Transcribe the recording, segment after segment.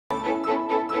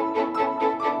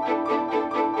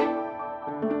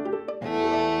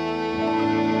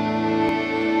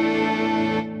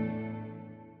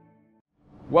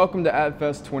Welcome to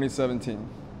Adfest 2017.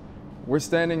 We're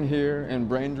standing here in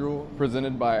Brain Drool,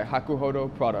 presented by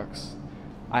Hakuhodo Products.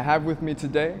 I have with me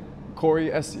today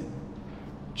Corey Esse,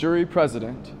 jury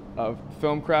president of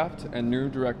Filmcraft and new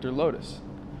director Lotus.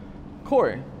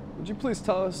 Corey, would you please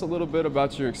tell us a little bit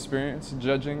about your experience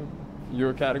judging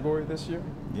your category this year?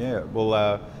 Yeah, well,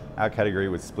 our category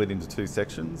was split into two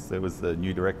sections. There was the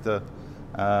new director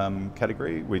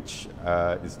category, which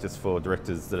is just for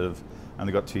directors that have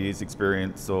only got 2 years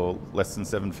experience or less than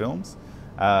 7 films.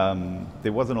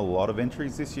 There wasn't a lot of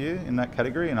entries this year in that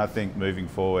category, and I think moving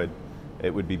forward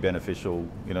it would be beneficial,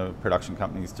 production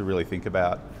companies to really think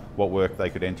about what work they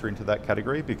could enter into that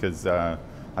category, because I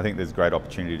think there's great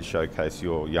opportunity to showcase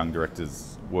your young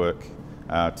directors' work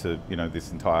to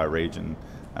this entire region.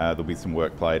 There'll be some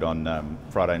work played on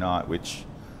Friday night, which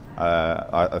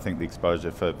I think the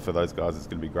exposure for those guys is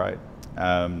going to be great.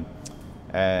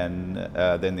 And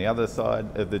then the other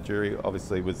side of the jury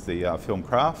obviously was the film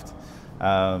craft,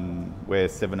 where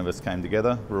 7 of us came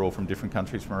together. We're all from different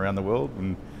countries from around the world,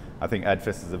 and I think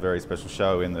Adfest is a very special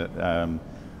show in that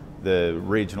the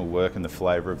regional work and the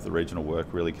flavour of the regional work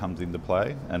really comes into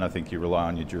play, and I think you rely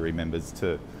on your jury members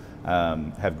to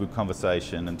have good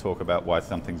conversation and talk about why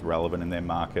something's relevant in their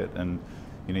market, and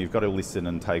you've got to listen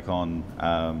and take on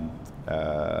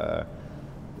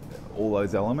all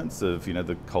those elements of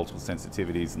the cultural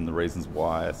sensitivities and the reasons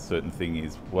why a certain thing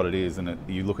is what it is, and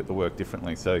you look at the work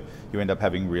differently, so you end up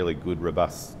having really good,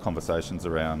 robust conversations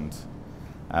around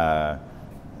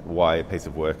why a piece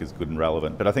of work is good and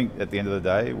relevant. But I think at the end of the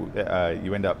day,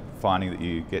 you end up finding that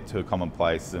you get to a common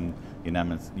place and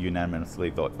unanimously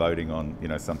voting on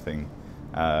something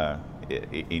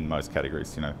in most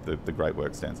categories. The great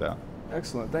work stands out.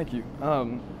 Excellent, thank you.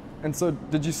 And so,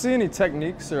 did you see any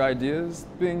techniques or ideas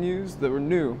being used that were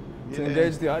new to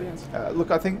engage the audience?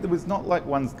 Look, I think there was not like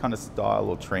one kind of style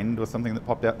or trend or something that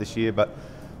popped out this year, but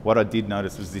what I did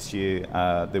notice was this year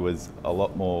there was a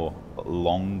lot more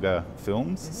longer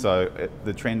films. Mm-hmm. So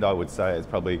the trend, I would say, is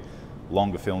probably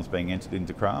longer films being entered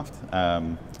into craft.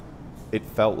 It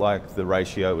felt like the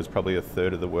ratio was probably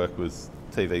 1/3 of the work was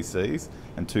TVCs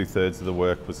and 2/3 of the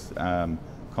work was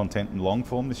content and long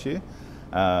form this year.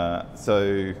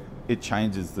 So it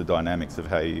changes the dynamics of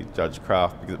how you judge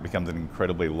craft, because it becomes an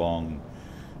incredibly long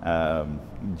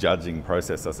judging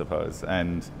process, I suppose.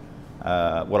 And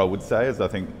what I would say is I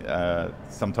think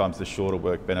sometimes the shorter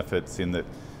work benefits in that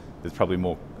there's probably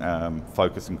more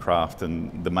focus and craft,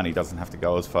 and the money doesn't have to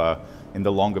go as far. In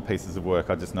the longer pieces of work,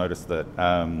 I just noticed that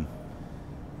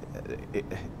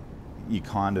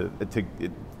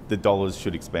the dollars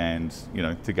should expand,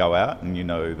 to go out, and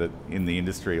that in the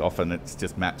industry often it's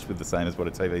just matched with the same as what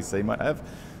a TVC might have.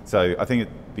 So I think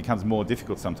it becomes more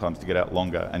difficult sometimes to get out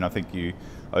longer, and I think you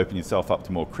open yourself up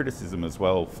to more criticism as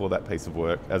well for that piece of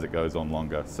work as it goes on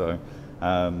longer. So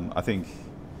I think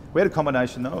we had a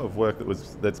combination though of work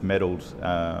that's medalled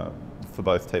for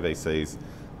both TVCs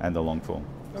and the long form.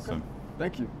 Okay, so.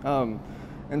 Thank you.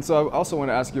 And so I also want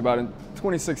to ask you about, in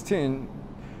 2016,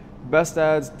 Best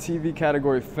Ads TV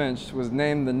category Finch was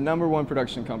named the #1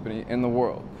 production company in the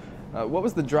world. What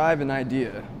was the drive and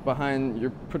idea behind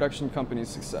your production company's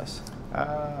success?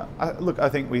 Look, I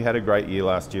think we had a great year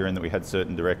last year in that we had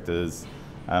certain directors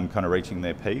kind of reaching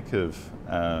their peak of,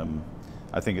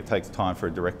 I think it takes time for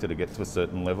a director to get to a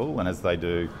certain level, and as they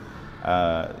do,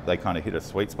 they kind of hit a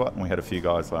sweet spot, and we had a few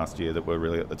guys last year that were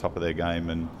really at the top of their game,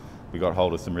 and we got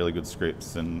hold of some really good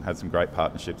scripts and had some great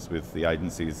partnerships with the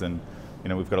agencies, and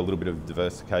we've got a little bit of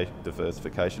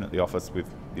diversification at the office with,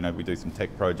 we do some tech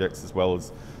projects as well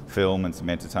as film and some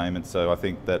entertainment. So I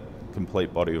think that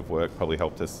complete body of work probably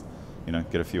helped us,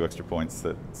 get a few extra points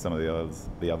that some of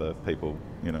the other people,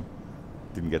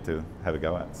 didn't get to have a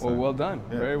go at. So, well done.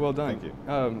 Yeah, very well done. Thank you.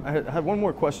 I had one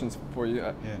more question for you.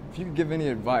 Yeah. If you could give any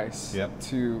advice Yep.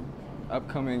 to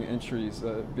upcoming entries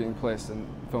being placed in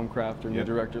Filmcraft or new Yep.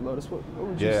 director Lotus, what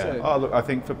would you say? Oh, look, I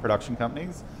think for production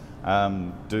companies,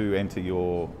 do enter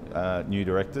your new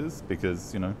directors,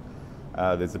 because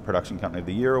there's a Production Company of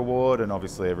the Year award, and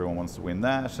obviously everyone wants to win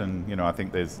that, and I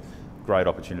think there's great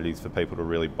opportunities for people to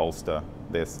really bolster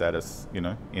their status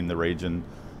in the region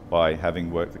by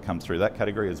having work that comes through that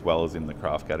category as well as in the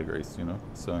craft categories.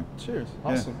 So cheers.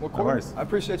 Awesome. Yeah, Well, no Corey, worries. I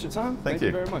appreciate your time. Thank you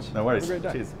very much. No worries. Have a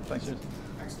great day. Cheers. Thanks. Cheers.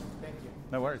 Excellent. Thank you.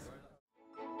 No worries.